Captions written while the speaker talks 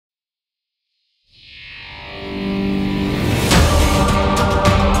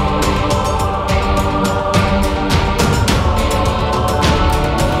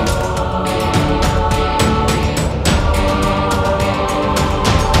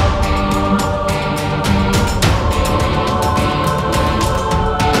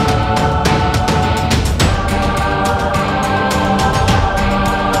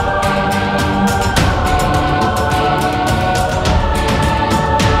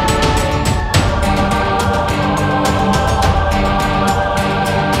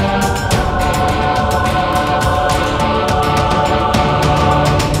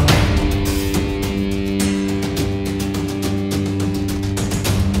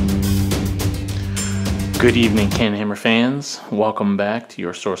Good evening, CanHammer fans. Welcome back to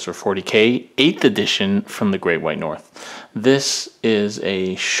your source for 40k 8th edition from the Great White North. This is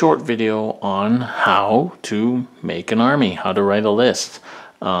a short video on how to make an army, how to write a list.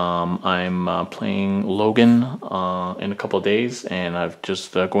 I'm playing Logan in a couple of days, and I've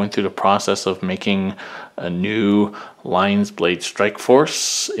just going through the process of making a new Lion's Blade Strike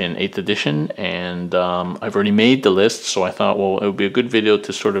Force in 8th edition, and I've already made the list, so I thought, well, it would be a good video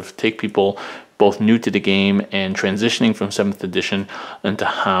to sort of take people both new to the game and transitioning from 7th edition into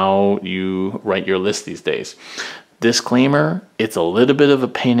how you write your list these days. Disclaimer, it's a little bit of a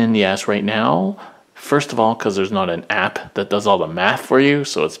pain in the ass right now. First of all, because there's not an app that does all the math for you,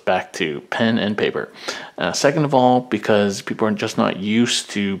 so it's back to pen and paper. Second of all, because people are just not used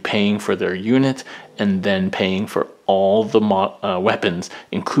to paying for their unit and then paying for all the weapons,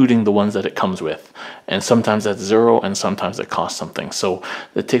 including the ones that it comes with. And sometimes that's zero, and sometimes it costs something. So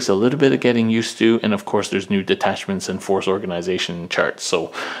it takes a little bit of getting used to, and of course there's new detachments and force organization charts.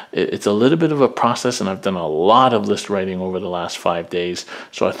 So it's a little bit of a process, and I've done a lot of list writing over the last 5 days.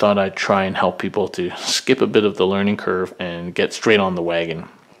 So I thought I'd try and help people to skip a bit of the learning curve and get straight on the wagon.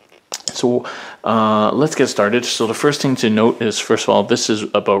 So let's get started. So the first thing to note is, first of all, this is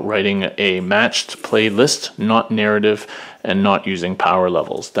about writing a matched play list, not narrative, and not using power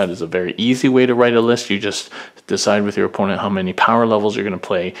levels. That is a very easy way to write a list. You just decide with your opponent how many power levels you're going to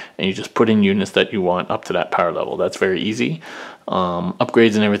play, and you just put in units that you want up to that power level. That's very easy.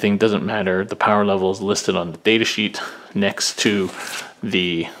 Upgrades and everything doesn't matter. The power level is listed on the data sheet next to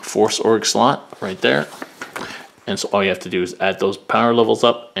the force org slot right there. And so all you have to do is add those power levels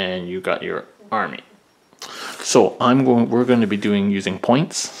up, and you got your army. So we're going to be using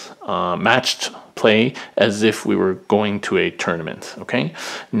points, matched play, as if we were going to a tournament. Okay.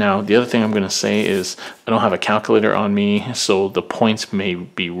 Now the other thing I'm going to say is I don't have a calculator on me, so the points may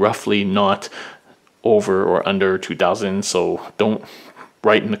be roughly not over or under 2,000. So don't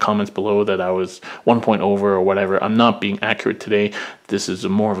write in the comments below that I was 1 point over or whatever. I'm not being accurate today. This is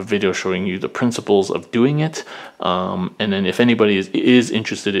more of a video showing you the principles of doing it. And then if anybody is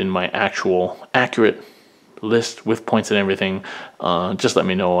interested in my actual accurate list with points and everything, just let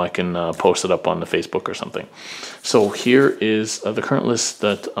me know. I can post it up on the Facebook or something. So here is the current list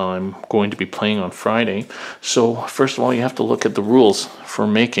that I'm going to be playing on Friday. So first of all, you have to look at the rules for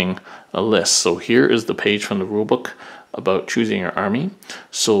making a list. So here is the page from the rulebook about choosing your army.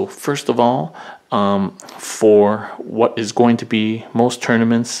 So first of all, for what is going to be most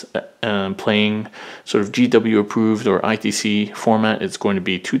tournaments playing sort of GW approved or ITC format, it's going to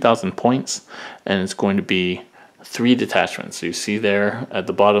be 2,000 points, and it's going to be 3 detachments. So you see there at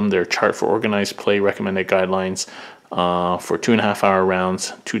the bottom, their chart for organized play recommended guidelines for 2.5-hour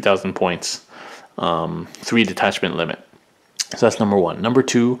rounds, 2,000 points, 3 detachment limit. So that's number one. Number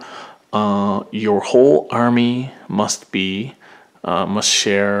two, your whole army must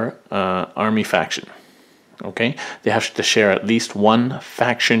share army faction. Okay, they have to share at least one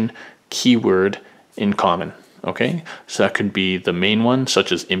faction keyword in common. Okay, so that could be the main one,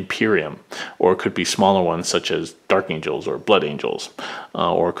 such as Imperium, or it could be smaller ones such as Dark Angels or Blood Angels,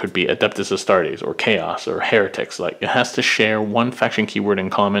 or it could be Adeptus Astartes or Chaos or Heretics. Like, it has to share one faction keyword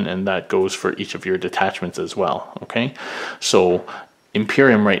in common, and that goes for each of your detachments as well. Okay, so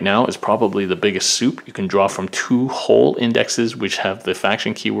Imperium right now is probably the biggest soup. You can draw from 2 whole indexes which have the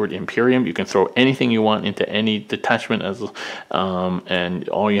faction keyword Imperium. You can throw anything you want into any detachment, and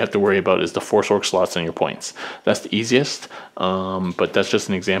all you have to worry about is the force org slots and your points. That's the easiest, but that's just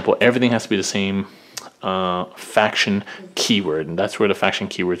an example. Everything has to be the same faction keyword, and that's where the faction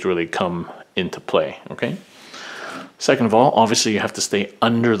keywords really come into play. Okay. Second of all, obviously you have to stay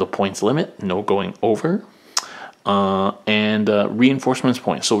under the points limit, no going over. And reinforcements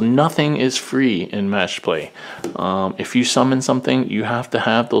points. So nothing is free in match play. If you summon something, you have to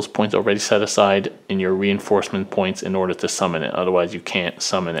have those points already set aside in your reinforcement points in order to summon it. Otherwise, you can't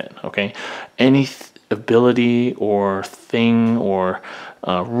summon it. Okay. Any ability or thing or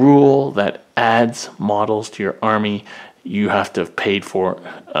rule that adds models to your army, you have to have paid for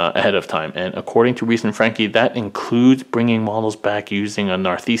ahead of time. And according to Reese and Frankie, that includes bringing models back using a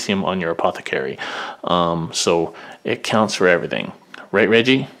Narthesium on your apothecary. So it counts for everything. Right,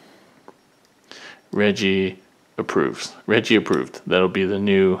 Reggie? Reggie approves. Reggie approved. That'll be the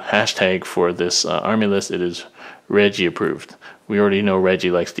new hashtag for this army list. It is Reggie approved. We already know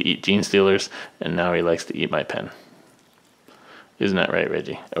Reggie likes to eat Gene Stealers, and now he likes to eat my pen. Isn't that right,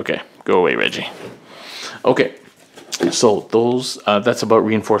 Reggie? Okay, go away, Reggie. Okay. So those that's about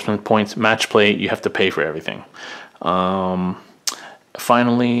reinforcement points. Match play, you have to pay for everything.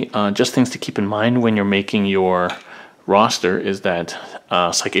 Finally, just things to keep in mind when you're making your roster is that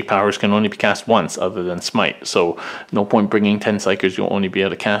psychic powers can only be cast once other than smite. So no point bringing 10 psychers. You'll only be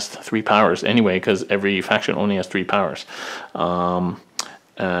able to cast 3 powers anyway, because every faction only has 3 powers.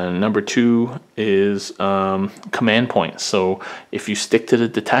 Number 2 is command points. So if you stick to the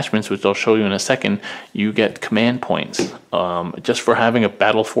detachments, which I'll show you in a second, you get command points just for having a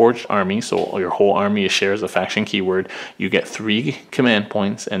battle forged army. So your whole army shares a faction keyword. You get 3 command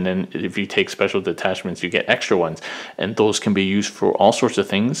points, and then if you take special detachments, you get extra ones, and those can be used for all sorts of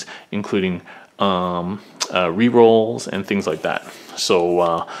things, including rerolls and things like that.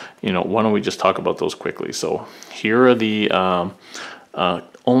 So you know, why don't we just talk about those quickly? So here are the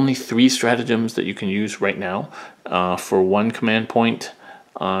only 3 stratagems that you can use right now. For 1 command point,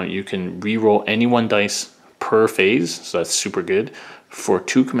 you can re-roll any 1 dice per phase, so that's super good. For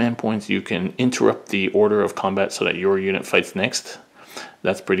 2 command points, you can interrupt the order of combat so that your unit fights next.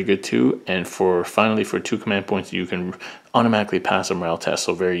 That's pretty good too. And finally, for 2 command points, you can automatically pass a morale test,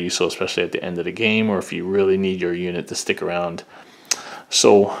 so very useful, especially at the end of the game, or if you really need your unit to stick around.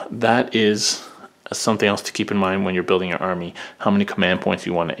 So that is something else to keep in mind when you're building your army, how many command points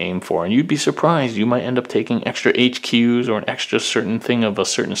you want to aim for. And you'd be surprised, you might end up taking extra HQs or an extra certain thing of a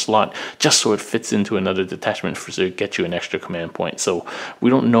certain slot just so it fits into another detachment to get you an extra command point. So we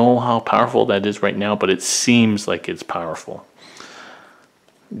don't know how powerful that is right now, but it seems like it's powerful.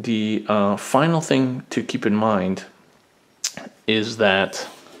 The final thing to keep in mind is that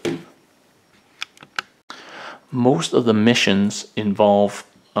most of the missions involve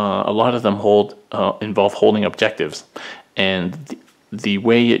a lot of them involve holding objectives, and the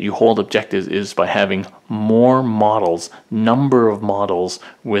way that you hold objectives is by having more models, number of models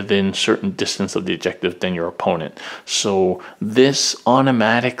within certain distance of the objective than your opponent. So this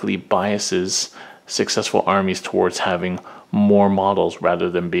automatically biases successful armies towards having more models rather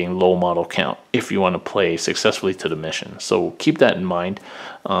than being low model count if you want to play successfully to the mission. So keep that in mind.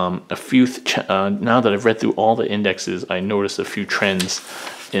 Now that I've read through all the indexes, I noticed a few trends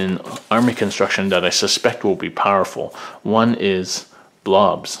in army construction that I suspect will be powerful. One is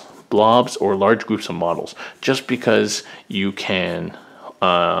blobs or large groups of models. Just because you can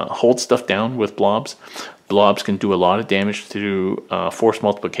hold stuff down with blobs can do a lot of damage through force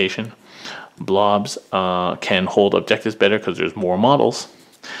multiplication. Blobs can hold objectives better because there's more models,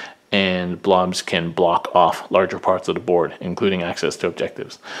 and blobs can block off larger parts of the board, including access to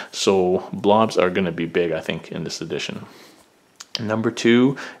objectives. So blobs are going to be big, I think, in this edition. Number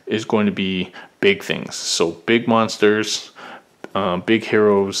 2 is going to be big things. So big monsters, big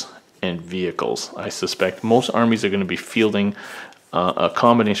heroes, and vehicles. I suspect most armies are going to be fielding a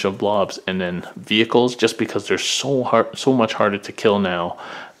combination of blobs and then vehicles, just because they're so much harder to kill now.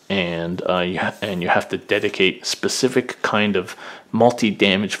 And you have to dedicate specific kind of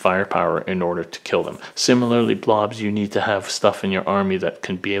multi-damage firepower in order to kill them. Similarly, blobs, you need to have stuff in your army that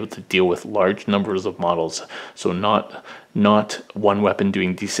can be able to deal with large numbers of models. So not 1 weapon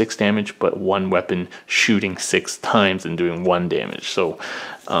doing d6 damage, but 1 weapon shooting 6 times and doing 1 damage. So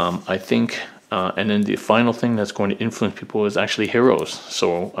I think, and then the final thing that's going to influence people is actually heroes,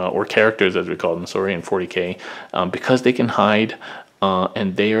 so or characters as we call them, sorry, in 40k, because they can hide.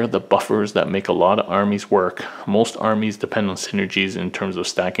 And they are the buffers that make a lot of armies work. Most armies depend on synergies in terms of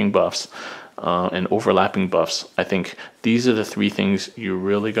stacking buffs and overlapping buffs. I think these are the 3 things you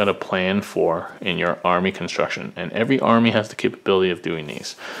really got to plan for in your army construction. And every army has the capability of doing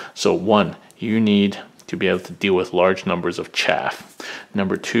these. So 1, you need to be able to deal with large numbers of chaff.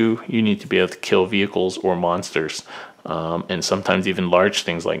 Number 2, you need to be able to kill vehicles or monsters, and sometimes even large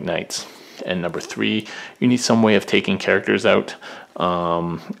things like knights. And number 3, you need some way of taking characters out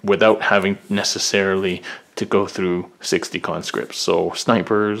without having necessarily to go through 60 conscripts. So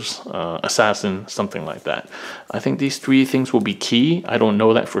snipers, assassin, something like that. I think these 3 things will be key. I don't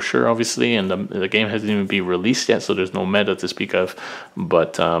know that for sure, obviously, and the game hasn't even been released yet, so there's no meta to speak of.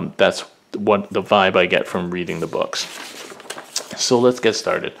 But that's what the vibe I get from reading the books. So let's get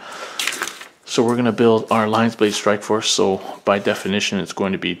started. So we're going to build our Lion's Blade Strike Force. So by definition, it's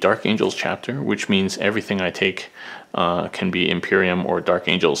going to be Dark Angels chapter, which means everything I take can be Imperium or Dark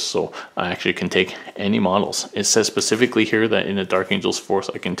Angels. So I actually can take any models. It says specifically here that in a Dark Angels force,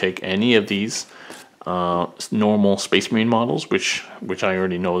 I can take any of these normal Space Marine models, which I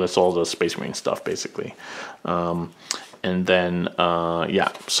already know. That's all the Space Marine stuff, basically. And then,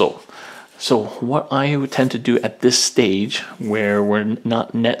 yeah, So what I would tend to do at this stage, where we're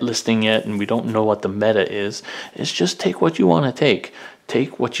not net listing yet and we don't know what the meta is just take what you want to take.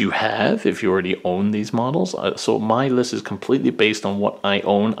 Take what you have if you already own these models. So my list is completely based on what I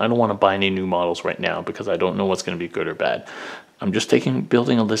own. I don't want to buy any new models right now because I don't know what's going to be good or bad. I'm just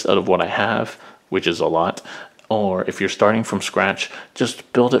building a list out of what I have, which is a lot. or if you're starting from scratch,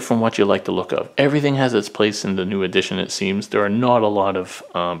 just build it from what you like the look of. Everything has its place in the new edition, it seems. There are not a lot of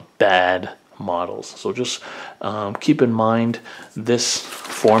bad models. So just keep in mind this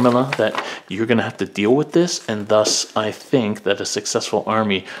formula, that you're going to have to deal with this, and thus I think that a successful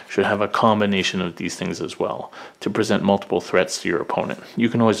army should have a combination of these things as well to present multiple threats to your opponent. You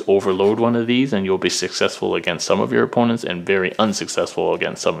can always overload one of these and you'll be successful against some of your opponents and very unsuccessful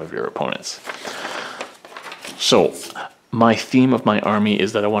against some of your opponents. So my theme of my army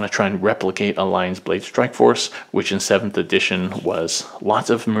is that I want to try and replicate a Lion's Blade Strike Force, which in 7th edition was lots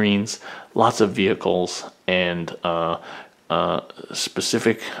of Marines, lots of vehicles, and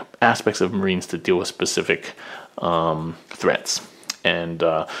specific aspects of Marines to deal with specific threats. And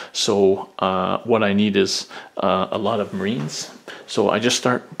so what I need is a lot of Marines. So I just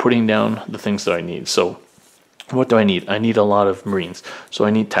start putting down the things that I need. So what do I need? I need a lot of Marines. So I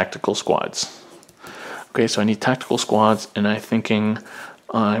need tactical squads. Okay, so I need tactical squads, and I'm thinking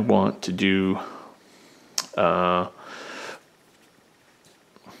I want to do, let's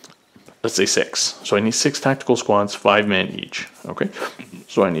say 6. So I need 6 tactical squads, 5 men each. Okay,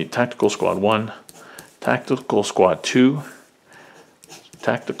 so I need tactical squad 1, tactical squad 2,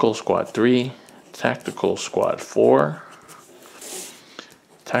 tactical squad 3, tactical squad 4,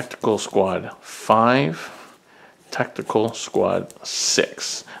 tactical squad 5, tactical squad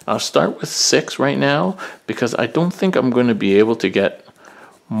 6. I'll start with 6 right now because I don't think I'm going to be able to get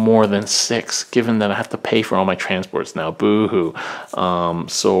more than 6, given that I have to pay for all my transports now. Boo-hoo.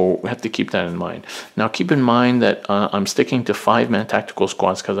 So we have to keep that in mind. Now keep in mind that I'm sticking to 5-man tactical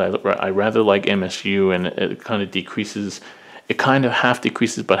squads because I rather like MSU, and it kind of decreases. It kind of half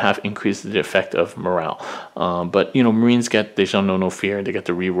decreases but half increases the effect of morale. But you know, Marines get, they shall know no fear. They get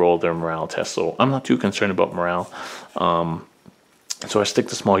to re-roll their morale test, so I'm not too concerned about morale. So I stick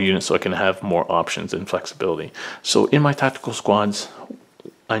to small units so I can have more options and flexibility. So in my tactical squads,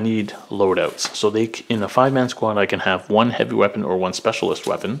 I need loadouts. So in a 5-man squad, I can have 1 heavy weapon or 1 specialist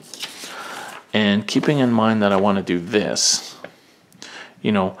weapon. And keeping in mind that I want to do this,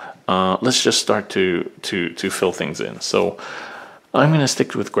 you know, let's just start to fill things in. So I'm going to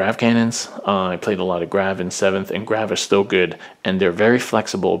stick with grav cannons. I played a lot of grav in 7th, and grav is still good, and they're very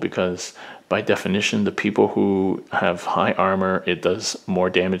flexible because by definition, the people who have high armor, it does more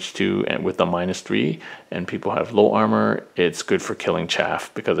damage to, and with the -3, and people have low armor, it's good for killing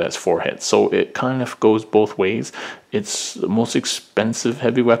chaff because it has 4 hits. So it kind of goes both ways. It's the most expensive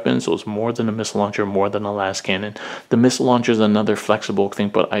heavy weapon, so it's more than a missile launcher, more than a las cannon. The missile launcher is another flexible thing,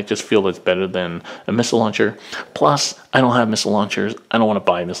 but I just feel it's better than a missile launcher. Plus, I don't have missile launchers. I don't want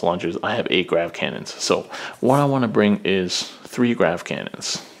to buy missile launchers. I have 8 grav cannons. So what I want to bring is 3 grav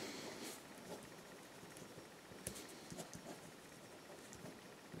cannons.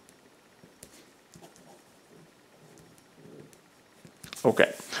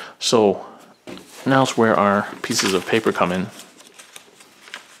 Okay, so now's where our pieces of paper come in.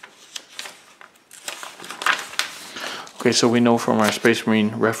 Okay, so we know from our Space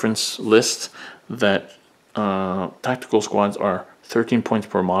Marine reference list that tactical squads are 13 points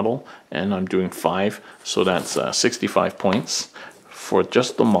per model, and I'm doing 5, so that's 65 points for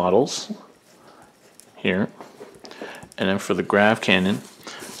just the models here. And then for the grav cannon,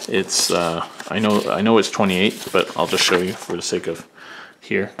 it's I know it's 28, but I'll just show you for the sake of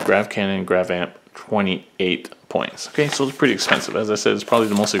here. Grav cannon, grav amp, 28 points. Okay, so it's pretty expensive. As I said, it's probably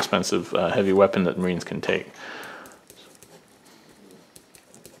the most expensive heavy weapon that Marines can take.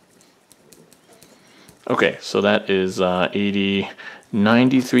 Okay, so that is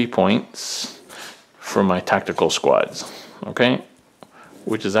 93 points for my tactical squads. Okay,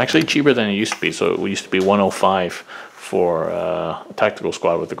 which is actually cheaper than it used to be. So it used to be 105 for a tactical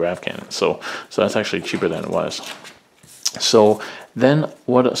squad with the grav cannon. So that's actually cheaper than it was. So then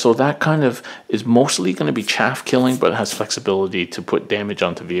so that kind of is mostly going to be chaff killing, but it has flexibility to put damage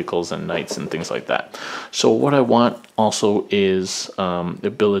onto vehicles and knights and things like that. So what I want also is the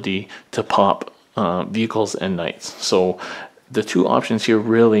ability to pop vehicles and knights. So the 2 options here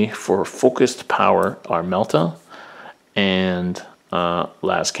really for focused power are Melta and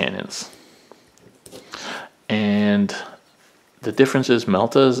las cannons. And the difference is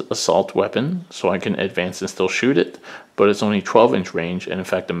Melta's assault weapon, so I can advance and still shoot it, but it's only 12-inch range, and in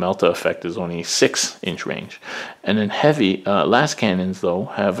fact the Melta effect is only 6-inch range. And then heavy, las cannons though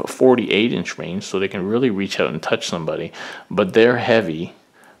have 48-inch range, so they can really reach out and touch somebody, but they're heavy,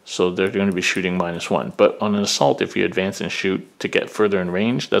 so they're going to be shooting -1. But on an assault, if you advance and shoot to get further in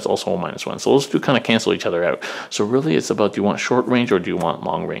range, that's also a -1. So those 2 kind of cancel each other out. So really it's about, do you want short range or do you want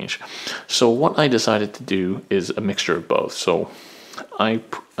long range? So what I decided to do is a mixture of both. So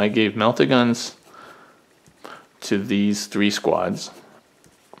I gave Melta guns to these 3 squads,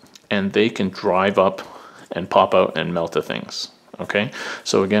 and they can drive up and pop out and melt the things. Okay,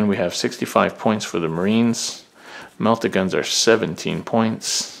 so again, we have 65 points for the Marines. Melted guns are 17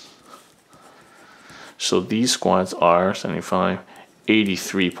 points. So these squads are 75,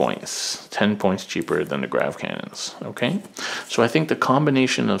 83 points, 10 points cheaper than the grav cannons. Okay, so I think the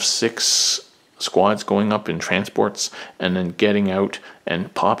combination of 6 squads going up in transports and then getting out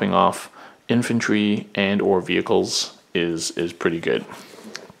and popping off infantry and or vehicles is pretty good.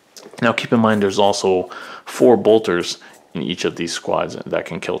 Now keep in mind there's also 4 bolters in each of these squads that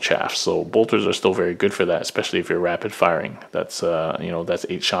can kill chaff. So bolters are still very good for that, especially if you're rapid firing. That's you know, that's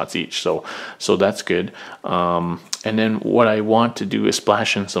 8 shots each. So that's good. And then what I want to do is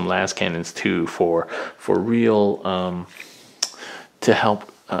splash in some las cannons too for real to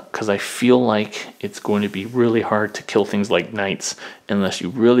help. Because I feel like it's going to be really hard to kill things like knights unless you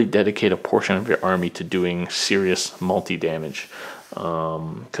really dedicate a portion of your army to doing serious multi-damage.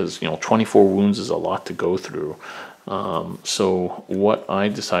 Because, you know, 24 wounds is a lot to go through. So what I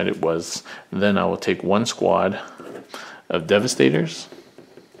decided was then I will take 1 squad of Devastators.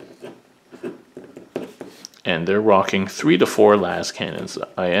 And they're rocking 3 to 4 las cannons.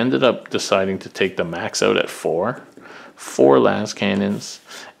 I ended up deciding to take the max out at 4 las cannons,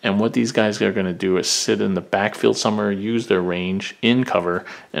 and what these guys are going to do is sit in the backfield somewhere, use their range in cover,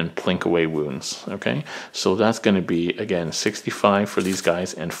 and plink away wounds. Okay, so that's going to be again 65 for these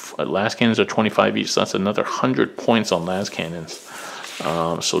guys, and las cannons are 25 each, so that's another 100 points on las cannons.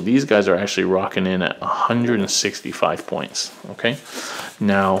 So these guys are actually rocking in at 165 points. Okay,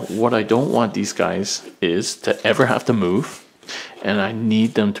 now what I don't want these guys is to ever have to move, and I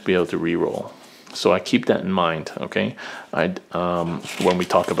need them to be able to reroll. So I keep that in mind, okay, when we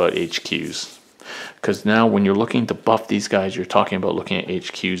talk about HQs. Because now when you're looking to buff these guys, you're talking about looking at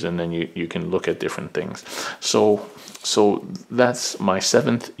HQs, and then you can look at different things. So that's my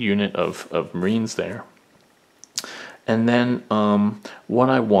 7th unit of Marines there. And then what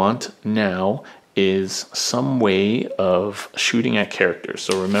I want now is some way of shooting at characters.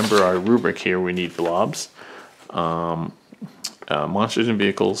 So remember our rubric here, we need blobs. Monsters and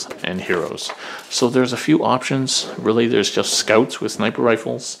vehicles, and heroes. So there's a few options. Really, there's just scouts with sniper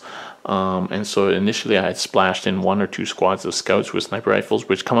rifles. And so initially I had splashed in 1 or 2 squads of scouts with sniper rifles,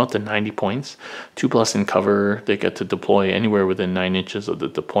 which come up to 90 points. 2+ in cover. They get to deploy anywhere within 9 inches of the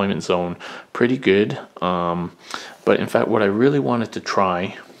deployment zone. Pretty good. But in fact, what I really wanted to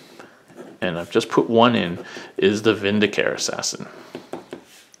try, and I've just put 1 in, is the Vindicare Assassin.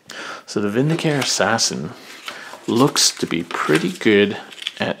 So the Vindicare Assassin looks to be pretty good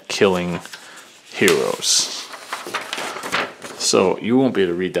at killing heroes. So you won't be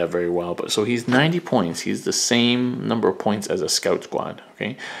able to read that very well, but so he's 90 points. He's the same number of points as a scout squad.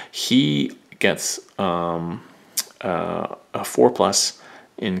 Okay, he gets a 4+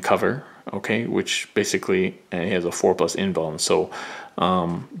 in cover. Okay, which basically, and he has a 4+ invuln. So,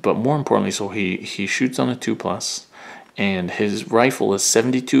 but more importantly, so he shoots on a 2+, and his rifle is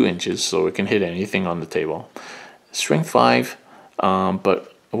 72 inches, so it can hit anything on the table. Strength 5,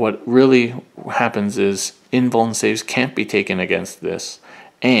 but what really happens is invuln saves can't be taken against this,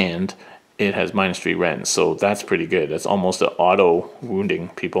 and it has -3 rends, so that's pretty good. That's almost an auto wounding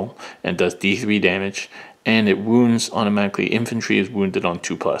people, and does D3 damage, and it wounds automatically. Infantry is wounded on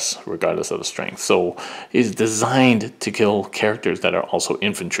 2+, regardless of the strength. So it's designed to kill characters that are also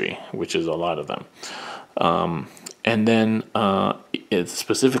infantry, which is a lot of them. And then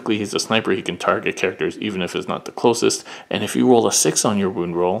specifically, he's a sniper. He can target characters even if it's not the closest. And if you roll a 6 on your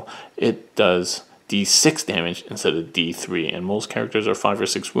wound roll, it does D6 damage instead of D3. And most characters are 5 or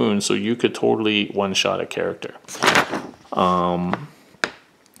 6 wounds, so you could totally one-shot a character.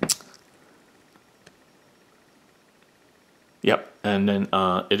 Yep, and then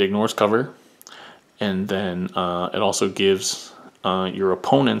it ignores cover. And then it also gives your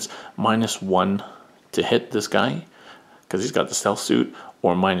opponents -1 to hit this guy, because he's got the stealth suit,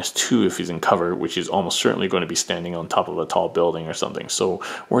 or -2 if he's in cover, which is almost certainly going to be standing on top of a tall building or something. So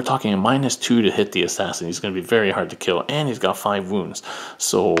we're talking a -2 to hit the assassin. He's going to be very hard to kill, and he's got 5 wounds.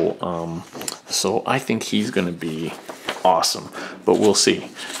 So so I think he's going to be awesome, but we'll see.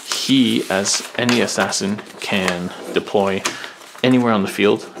 He, as any assassin, can deploy anywhere on the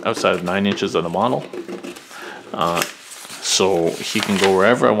field outside of 9 inches of the model. So he can go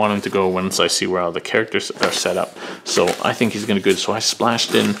wherever I want him to go once I see where all the characters are set up. So I think he's going to be good. So I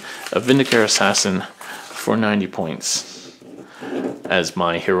splashed in a Vindicare Assassin for 90 points as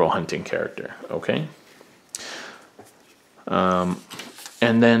my hero hunting character. Okay.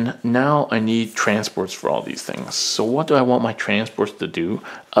 And then now I need transports for all these things. So what do I want my transports to do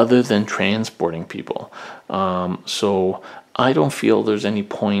other than transporting people? So I don't feel there's any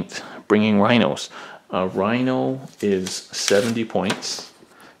point bringing rhinos. A rhino is 70 points,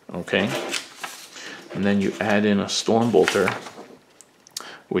 okay? And then you add in a storm bolter,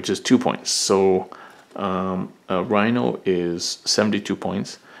 which is 2 points. So a rhino is 72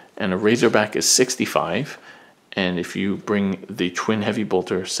 points, and a razorback is 65. And if you bring the twin heavy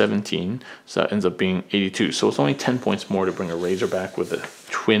bolter, 17, so that ends up being 82. So it's only 10 points more to bring a razorback with a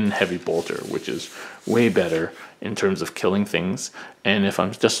twin heavy bolter, which is way better in terms of killing things. And if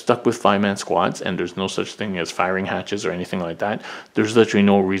I'm just stuck with 5-man squads and there's no such thing as firing hatches or anything like that, there's literally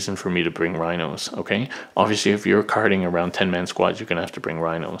no reason for me to bring rhinos, okay? Obviously, if you're carding around 10-man squads, you're going to have to bring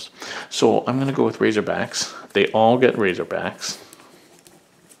rhinos. So I'm going to go with razorbacks. They all get razorbacks,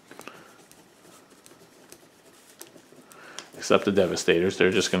 except the Devastators.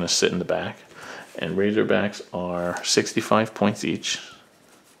 They're just going to sit in the back. And razorbacks are 65 points each.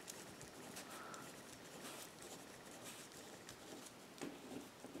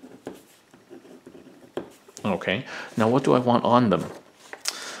 Okay, now what do I want on them?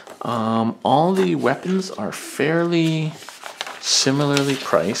 All the weapons are fairly similarly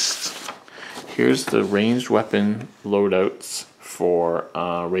priced. Here's the ranged weapon loadouts for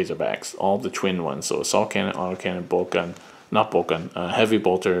razorbacks, all the twin ones. So assault cannon, autocannon, bolt gun, not bolt gun, heavy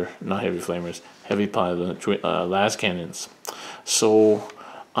bolter, not heavy flamers, heavy pilot, las cannons. So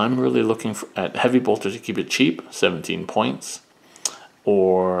I'm really looking at heavy bolter to keep it cheap, 17 points,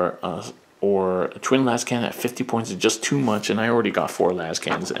 or a twin las cannon at 50 points is just too much, and I already got 4 las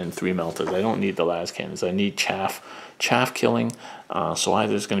cannons and 3 meltas. I don't need the las cannons. I need chaff killing. So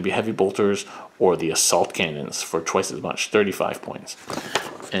either it's going to be heavy bolters or the assault cannons for twice as much, 35 points.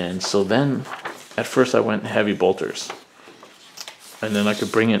 And so then, at first I went heavy bolters. And then I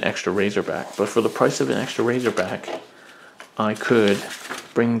could bring in extra razorback. But for the price of an extra razorback, I could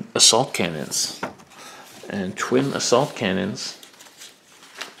bring assault cannons. And twin assault cannons,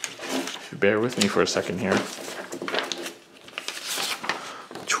 if you bear with me for a second here.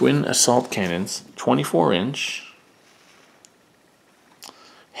 Twin assault cannons, 24-inch,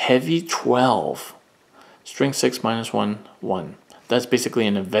 heavy 12, strength 6 -1, 1. That's basically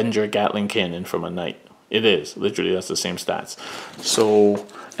an Avenger Gatling cannon from a knight. It is, literally, that's the same stats. So,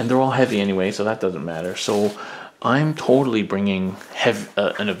 and they're all heavy anyway, so that doesn't matter. So I'm totally bringing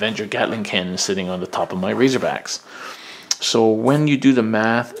an Avenger Gatling cannon sitting on the top of my razorbacks. So when you do the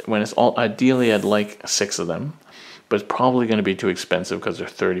math, when it's all, ideally I'd like 6 of them, but it's probably going to be too expensive because they're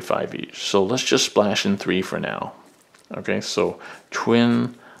 35 each. So let's just splash in 3 for now. Okay, so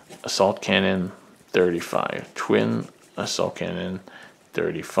twin assault cannon, 35. Twin assault cannon,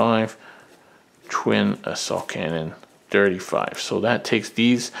 35. Twin assault cannon, 35. So that takes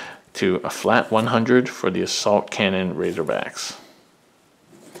these to a flat 100 for the assault cannon razorbacks.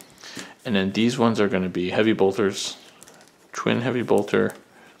 And then these ones are going to be heavy bolters, twin heavy bolter,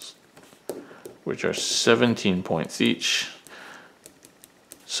 which are 17 points each.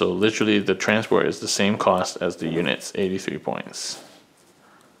 So literally the transport is the same cost as the units, 83 points.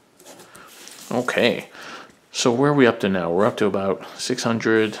 Okay, so where are we up to now? We're up to about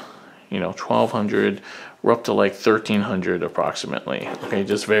 600, 1,200. We're up to like 1,300 approximately. Okay,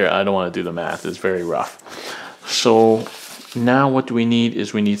 just I don't want to do the math. It's very rough. So now what do we need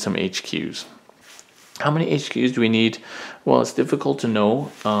is we need some HQs. How many HQs do we need? Well, it's difficult to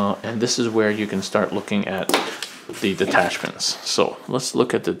know, and this is where you can start looking at the detachments. So let's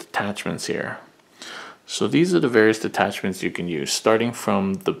look at the detachments here. So these are the various detachments you can use, starting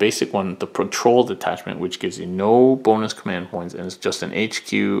from the basic one, the patrol detachment, which gives you no bonus command points, and it's just an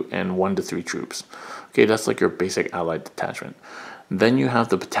HQ and 1 to 3 troops. Okay, that's like your basic allied detachment. Then you have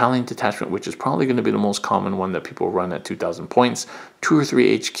the battalion detachment, which is probably going to be the most common one that people run at 2,000 points, 2 or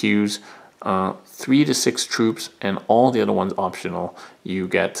 3 HQs, 3 to 6 troops, and all the other ones optional. You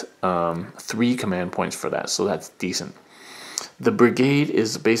get 3 command points for that, so that's decent. The brigade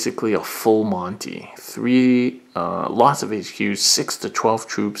is basically a full Monty. 3 lots of HQs, 6 to 12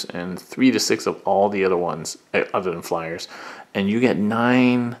 troops, and 3 to 6 of all the other ones other than flyers, and you get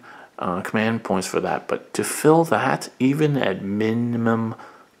 9 command points for that. But to fill that, even at minimum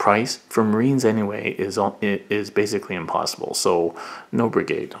price for Marines anyway, is basically impossible. So no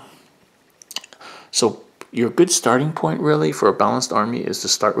brigade. So your good starting point really for a balanced army is to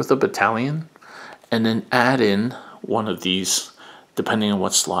start with a battalion and then add in one of these depending on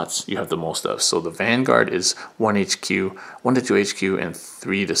what slots you have the most of. So the Vanguard is 1 HQ, 1 to 2 HQ, and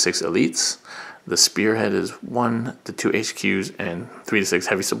 3 to 6 elites. The Spearhead is 1 to 2 HQs and 3 to 6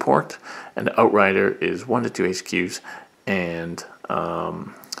 heavy support. And the Outrider is 1 to 2 HQs and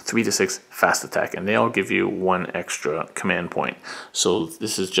 3 to 6 fast attack, and they all give you 1 extra command point. So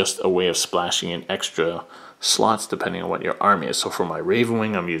this is just a way of splashing in extra slots depending on what your army is. So for my Raven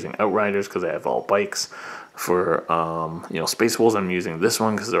Wing, I'm using Outriders because I have all bikes. For Space Wolves, I'm using this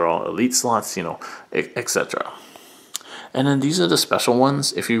one because they're all elite slots, etc. And then these are the special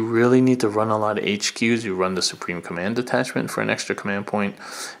ones. If you really need to run a lot of HQs, you run the Supreme Command Detachment for an extra command point.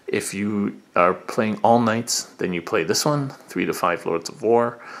 If you are playing all knights, then you play this one, 3 to 5 Lords of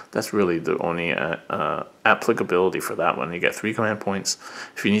War. That's really the only applicability for that one. You get 3 command points.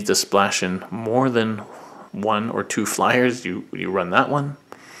 If you need to splash in more than 1 or 2 flyers, you run that one.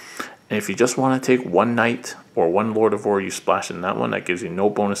 And if you just want to take 1 knight or 1 Lord of War, you splash in that one. That gives you no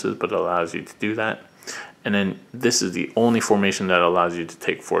bonuses, but allows you to do that. And then this is the only formation that allows you to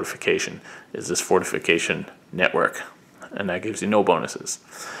take fortification, is this fortification network, and that gives you no bonuses.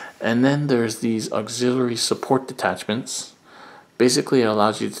 And then there's these auxiliary support detachments. Basically, it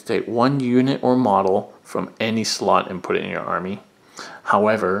allows you to take 1 unit or model from any slot and put it in your army.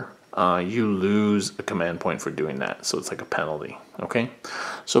 However, you lose a command point for doing that, so it's like a penalty. Okay,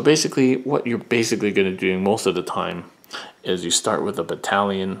 so basically what you're basically going to do most of the time is you start with a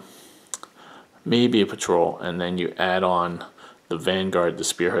battalion, maybe a patrol, and then you add on the vanguard, the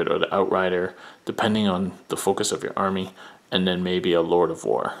spearhead, or the outrider, depending on the focus of your army, and then maybe a Lord of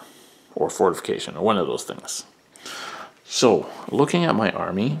War or fortification, or one of those things. So looking at my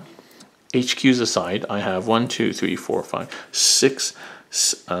army, HQs aside, I have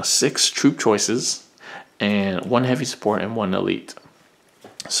 6 troop choices and 1 heavy support and 1 elite.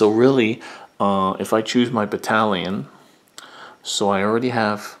 So really, if I choose my battalion, so I already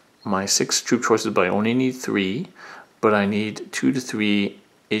have my 6 troop choices, but I only need 3, but I need 2 to 3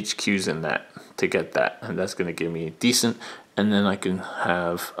 HQs in that to get that, and that's going to give me decent. And then I can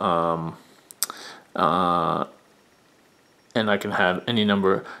have any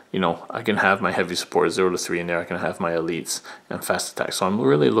number, I can have my heavy support 0 to 3 in there. I can have my elites and fast attack. So I'm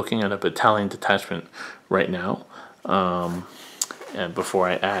really looking at a battalion detachment right now, and before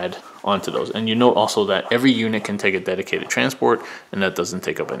I add onto those. And you note also that every unit can take a dedicated transport, and that doesn't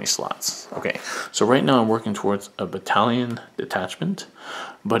take up any slots. Okay, so right now I'm working towards a battalion detachment,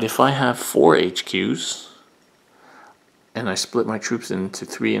 but if I have 4 HQs and I split my troops into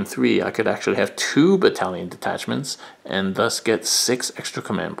 3 and 3, I could actually have 2 battalion detachments and thus get 6 extra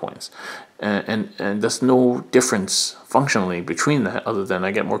command points. And there's no difference functionally between that other than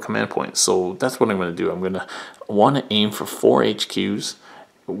I get more command points. So that's what I'm going to do. I'm going to want to aim for 4 HQs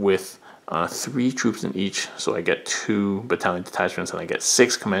with 3 troops in each, so I get 2 battalion detachments, and I get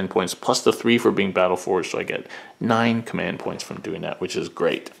 6 command points, plus the 3 for being battle forged, so I get 9 command points from doing that, which is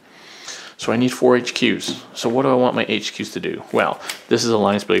great. So I need 4 HQs. So what do I want my HQs to do? Well, this is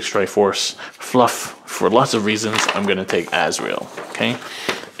Alliance Blade Strike Force fluff. For lots of reasons, I'm going to take Azrael. Okay,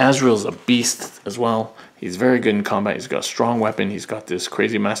 Azrael's a beast as well. He's very good in combat. He's got a strong weapon. He's got this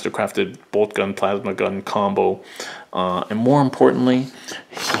crazy mastercrafted bolt gun, plasma gun combo. And more importantly,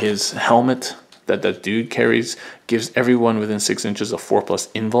 his helmet that that dude carries gives everyone within 6 inches a 4+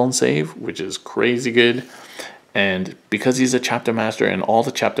 invuln save, which is crazy good. And because he's a chapter master, and all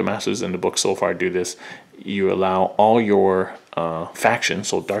the chapter masters in the book so far do this, you allow all your factions,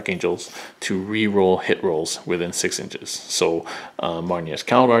 so Dark Angels, to re-roll hit rolls within 6 inches. So Marnius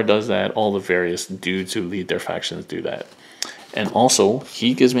Calgar does that. All the various dudes who lead their factions do that. And also,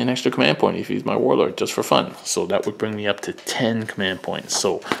 he gives me an extra command point if he's my warlord, just for fun. So that would bring me up to 10 command points.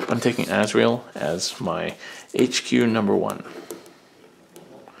 So I'm taking Azrael as my HQ number 1.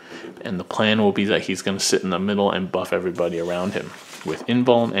 And the plan will be that he's going to sit in the middle and buff everybody around him with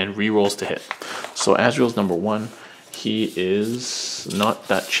invuln and rerolls to hit. So Azrael's number 1. He is not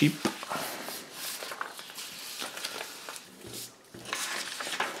that cheap.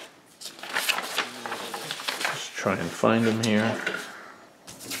 Just try and find him here.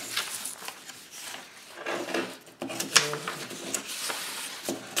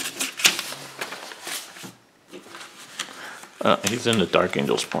 He's in the Dark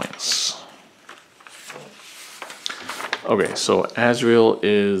Angels points. Okay, so Azrael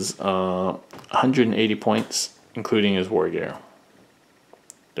is 180 points, including his war gear.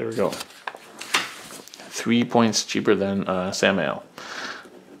 There we go. 3 points cheaper than Samael.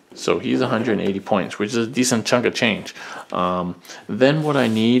 So he's 180 points, which is a decent chunk of change. Then what I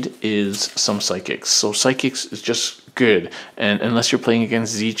need is some psychics. So psychics is just good, and unless you're playing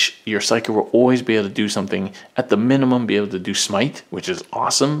against Zeech, your psychic will always be able to do something. At the minimum, be able to do smite, which is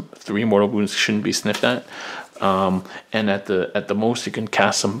awesome. 3 mortal wounds shouldn't be sniffed at. And at the most, you can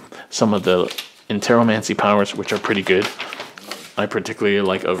cast some of the Interomancy powers, which are pretty good. I particularly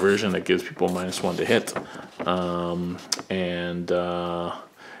like a version that gives people -1 to hit,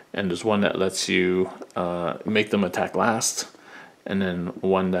 and there's one that lets you make them attack last, and then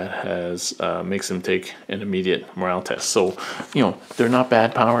one that has makes them take an immediate morale test. So, you know, they're not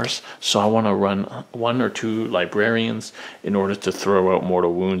bad powers. So I want to run 1 or 2 librarians in order to throw out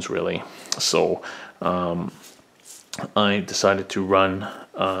mortal wounds, really. So I decided to run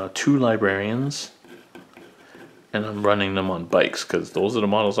 2 librarians, and I'm running them on bikes because those are the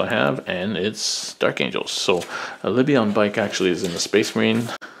models I have, and it's Dark Angels. So Libya on bike actually is in the Space Marine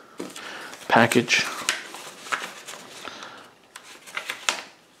package.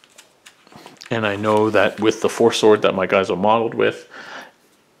 And I know that with the 4 sword that my guys are modeled with,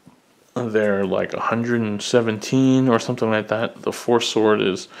 they're like 117 or something like that. The 4 sword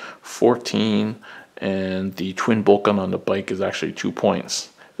is 14, and the twin bolt gun on the bike is actually 2 points.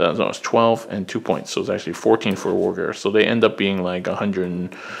 No, it's 12 and 2 points, so it's actually 14 for a warrior. So they end up being like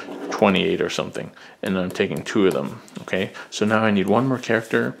 128 or something, and I'm taking 2 of them. Okay, so now I need 1 more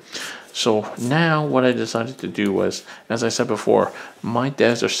character. So now what I decided to do was, as I said before, my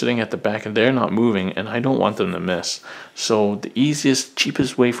devs are sitting at the back and they're not moving, and I don't want them to miss. So the easiest,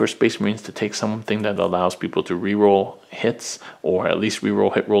 cheapest way for Space Marines to take something that allows people to reroll hits, or at least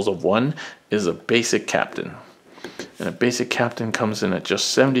reroll hit rolls of 1, is a basic captain. And a basic captain comes in at just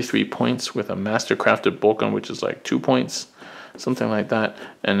 73 points with a master crafted bolt gun, which is like 2 points, something like that.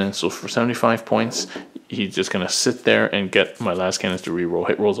 And then so for 75 points, he's just going to sit there and get my last cannons to reroll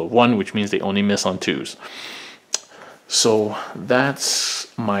hit rolls of 1, which means they only miss on 2s. So that's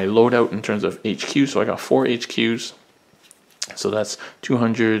my loadout in terms of HQ. So I got 4 HQs. So that's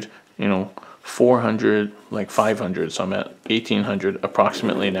 200, you know, 400, like 500. So I'm at 1800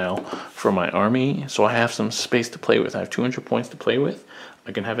 approximately now for my army. So I have some space to play with. I have 200 points to play with.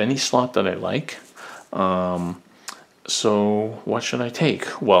 I can have any slot that I like. So what should I take?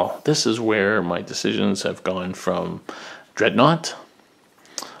 Well, this is where my decisions have gone from Dreadnought,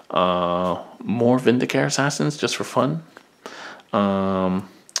 more Vindicare Assassins just for fun,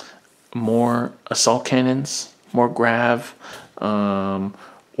 more Assault Cannons, more Grav,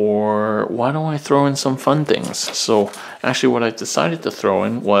 or why don't I throw in some fun things? So actually what I decided to throw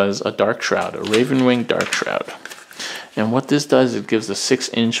in was a Dark Shroud, a Ravenwing Dark Shroud. And what this does, it gives a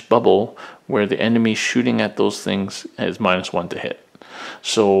 6-inch bubble where the enemy shooting at those things is -1 to hit.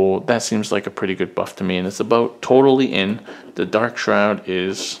 So that seems like a pretty good buff to me, and it's about totally in. The Dark Shroud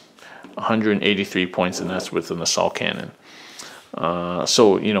is 183 points, and that's with an assault cannon.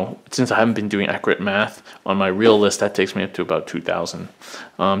 So, you know, since I haven't been doing accurate math on my real list, that takes me up to about 2,000.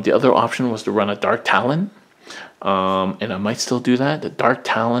 The other option was to run a Dark Talon. And I might still do that. The Dark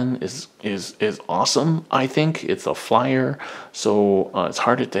Talon is awesome. I think it's a flyer, so it's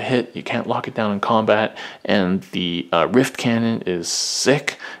harder to hit. You can't lock it down in combat, and the Rift Cannon is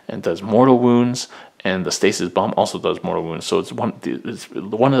sick and does mortal wounds, and the Stasis Bomb also does mortal wounds. So it's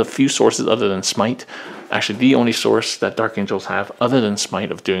one of the few sources other than Smite, actually the only source that Dark Angels have other than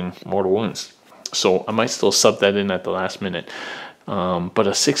Smite of doing mortal wounds. So I might still sub that in at the last minute. But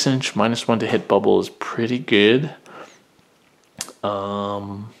a 6-inch -1 to hit bubble is pretty good.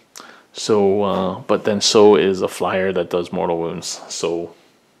 But then so is a flyer that does mortal wounds. So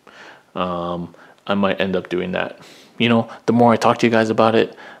I might end up doing that. You know, the more I talk to you guys about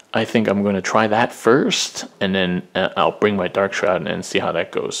it, I think I'm going to try that first, and then I'll bring my Dark Shroud and see how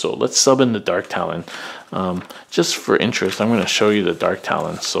that goes. So let's sub in the Dark Talon. Just for interest, I'm going to show you the Dark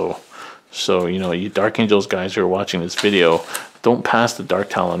Talon. So, you know, you Dark Angels guys who are watching this video, don't pass the Dark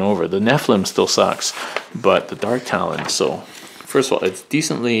Talon over. The Nephilim still sucks, but the Dark Talon, so first of all, it's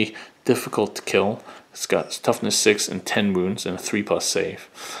decently difficult to kill. It's got toughness 6 and 10 wounds and a 3+ save.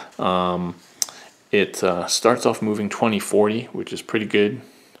 It starts off moving 20-40, which is pretty good,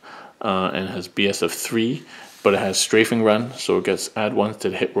 and has BS of 3, but it has strafing run, so it gets add 1 to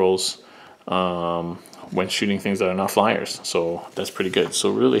the hit rolls when shooting things that are not flyers. So that's pretty good. So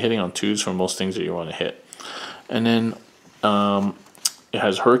really hitting on 2s for most things that you want to hit. And then it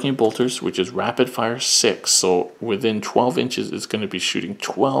has Hurricane Bolters, which is rapid fire 6. So within 12 inches, it's going to be shooting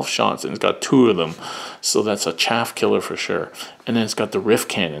 12 shots, and it's got 2 of them. So that's a chaff killer for sure. And then it's got the Rift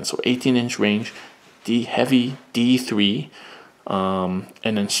Cannon, so 18-inch range, heavy D3,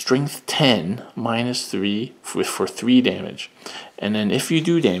 and then strength 10 -3 for 3 damage. And then if you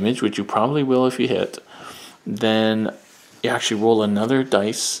do damage, which you probably will if you hit, then you actually roll another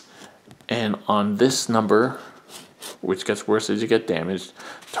dice, and on this number, which gets worse as you get damaged,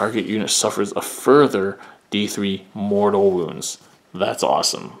 target unit suffers a further D3 mortal wounds. That's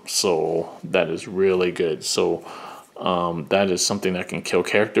awesome. So that is really good. So that is something that can kill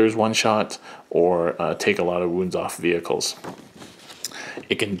characters one shot, or take a lot of wounds off vehicles.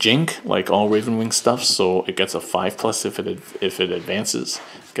 It can jink like all Ravenwing stuff, so it gets a 5+ if it advances.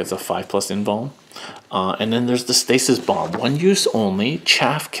 It gets a 5+ invuln. And then there's the Stasis Bomb, 1 use only,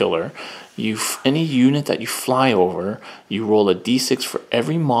 chaff killer. Any unit that you fly over, you roll a d6 for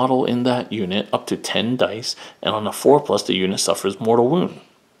every model in that unit, up to 10 dice, and on a 4+, the unit suffers mortal wound,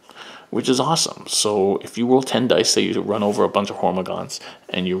 which is awesome. So if you roll 10 dice, say you run over a bunch of Hormigons,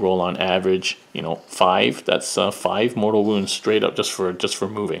 and you roll on average, 5, that's 5 mortal wounds straight up just for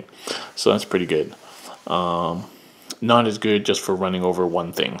moving. So that's pretty good. Not as good just for running over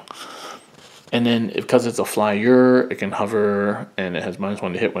one thing. And then because it's a flyer, it can hover, and it has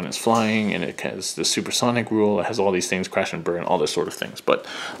 -1 to hit when it's flying, and it has the supersonic rule. It has all these things, crash and burn, all this sort of things. But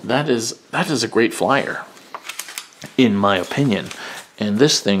that is a great flyer, in my opinion. And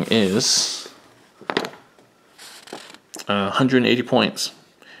this thing is 180 points,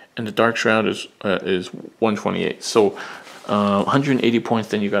 and the Dark Shroud is 128. So 180 points.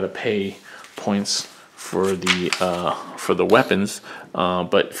 Then you got to pay points for the weapons,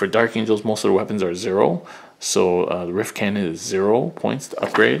 but for Dark Angels, most of the weapons are 0. So the Rift Cannon is 0 points to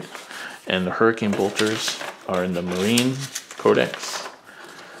upgrade, and the Hurricane Bolters are in the Marine Codex.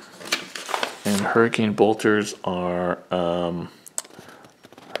 And Hurricane Bolters are only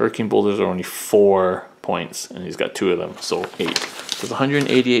 4 points, and he's got 2 of them, so 8. So it's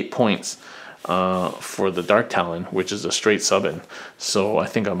 188 points for the Dark Talon, which is a straight sub-in. So I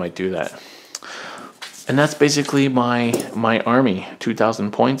think I might do that. And that's basically my army. 2,000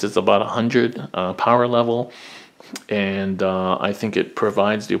 points. It's about 100 power level, and I think it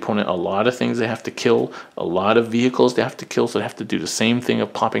provides the opponent a lot of things they have to kill, a lot of vehicles they have to kill, so they have to do the same thing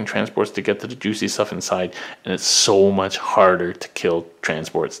of popping transports to get to the juicy stuff inside, and it's so much harder to kill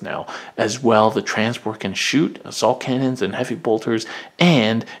transports now. As well, the transport can shoot assault cannons and heavy bolters,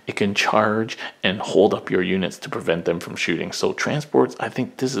 and it can charge and hold up your units to prevent them from shooting. So transports, I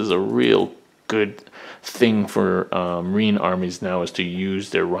think this is a real good thing for Marine armies now, is to use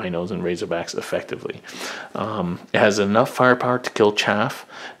their Rhinos and Razorbacks effectively. It has enough firepower to kill chaff,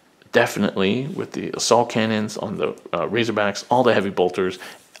 definitely, with the assault cannons on the Razorbacks, all the heavy bolters,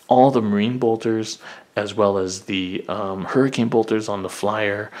 all the Marine bolters, as well as the Hurricane bolters on the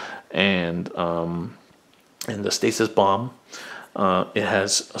flyer, and the Stasis Bomb. It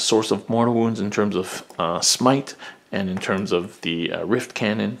has a source of mortal wounds in terms of smite, and in terms of the Rift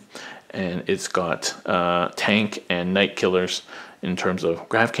Cannon. And it's got tank and night killers in terms of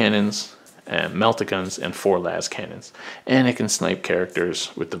grav cannons and melta-guns and 4 las cannons. And it can snipe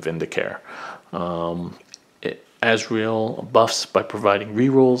characters with the Vindicare. Azrael buffs by providing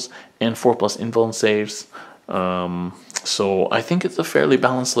rerolls and 4+ invuln saves. So I think it's a fairly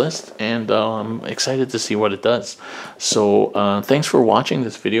balanced list, and I'm excited to see what it does. So thanks for watching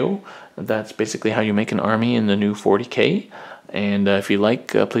this video. That's basically how you make an army in the new 40k. And if you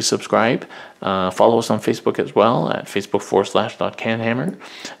like, please subscribe. Follow us on Facebook as well at facebook.com/CanHammer.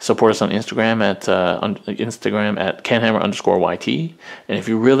 Support us on Instagram at CanHammer_YT. And if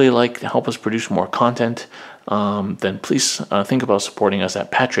you really like to help us produce more content, then please think about supporting us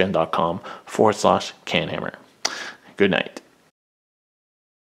at patreon.com/CanHammer. Good night.